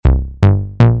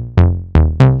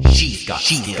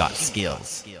got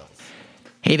skills.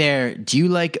 Hey there, do you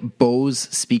like Bose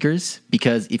speakers?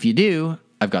 Because if you do,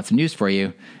 I've got some news for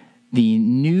you. The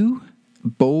new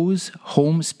Bose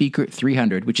Home Speaker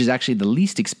 300, which is actually the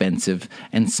least expensive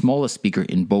and smallest speaker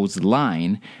in Bose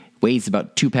line, weighs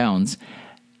about 2 pounds,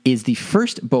 is the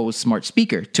first Bose smart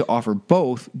speaker to offer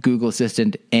both Google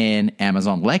Assistant and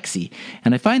Amazon Lexi.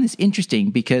 And I find this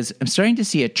interesting because I'm starting to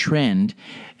see a trend,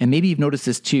 and maybe you've noticed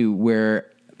this too,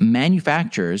 where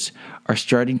manufacturers are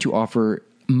starting to offer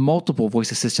multiple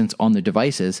voice assistants on their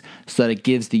devices so that it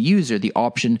gives the user the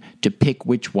option to pick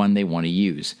which one they want to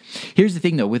use. Here's the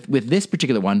thing though, with this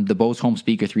particular one, the Bose Home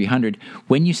Speaker 300,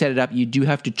 when you set it up, you do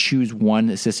have to choose one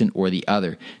assistant or the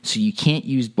other. So you can't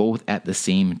use both at the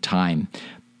same time.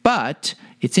 But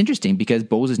it's interesting because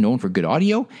Bose is known for good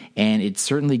audio, and it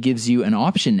certainly gives you an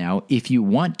option now if you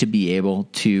want to be able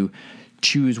to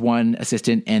choose one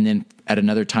assistant and then at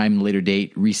another time, later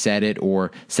date, reset it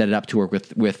or set it up to work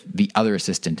with the other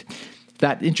assistant. If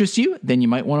that interests you, then you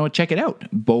might want to check it out.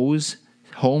 Bose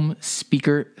Home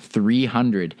Speaker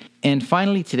 300. And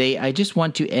finally today, I just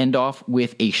want to end off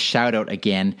with a shout out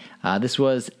again. This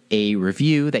was a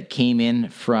review that came in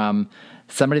from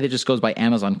somebody that just goes by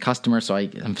Amazon customer, so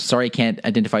I'm sorry I can't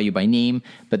identify you by name,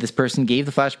 but this person gave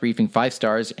the Flash Briefing 5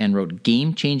 stars and wrote,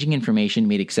 "Game-changing information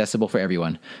made accessible for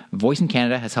everyone. Voice in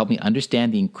Canada has helped me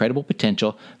understand the incredible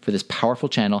potential for this powerful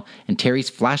channel, and Terry's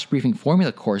Flash Briefing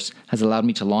Formula course has allowed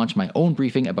me to launch my own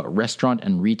briefing about restaurant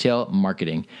and retail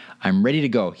marketing. I'm ready to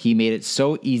go. He made it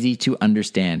so easy to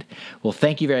understand." Well,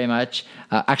 thank you very much.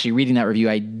 Actually, reading that review,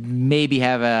 I maybe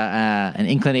have an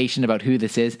inclination about who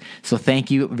this is, so thank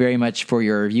you very much for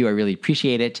your review. I really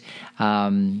appreciate it.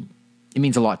 It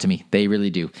means a lot to me. They really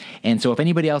do. And so if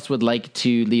anybody else would like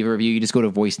to leave a review, you just go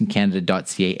to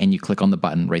voiceincanada.ca and you click on the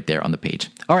button right there on the page.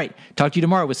 All right, talk to you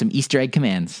tomorrow with some Easter egg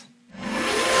commands.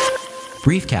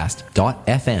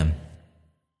 Briefcast.fm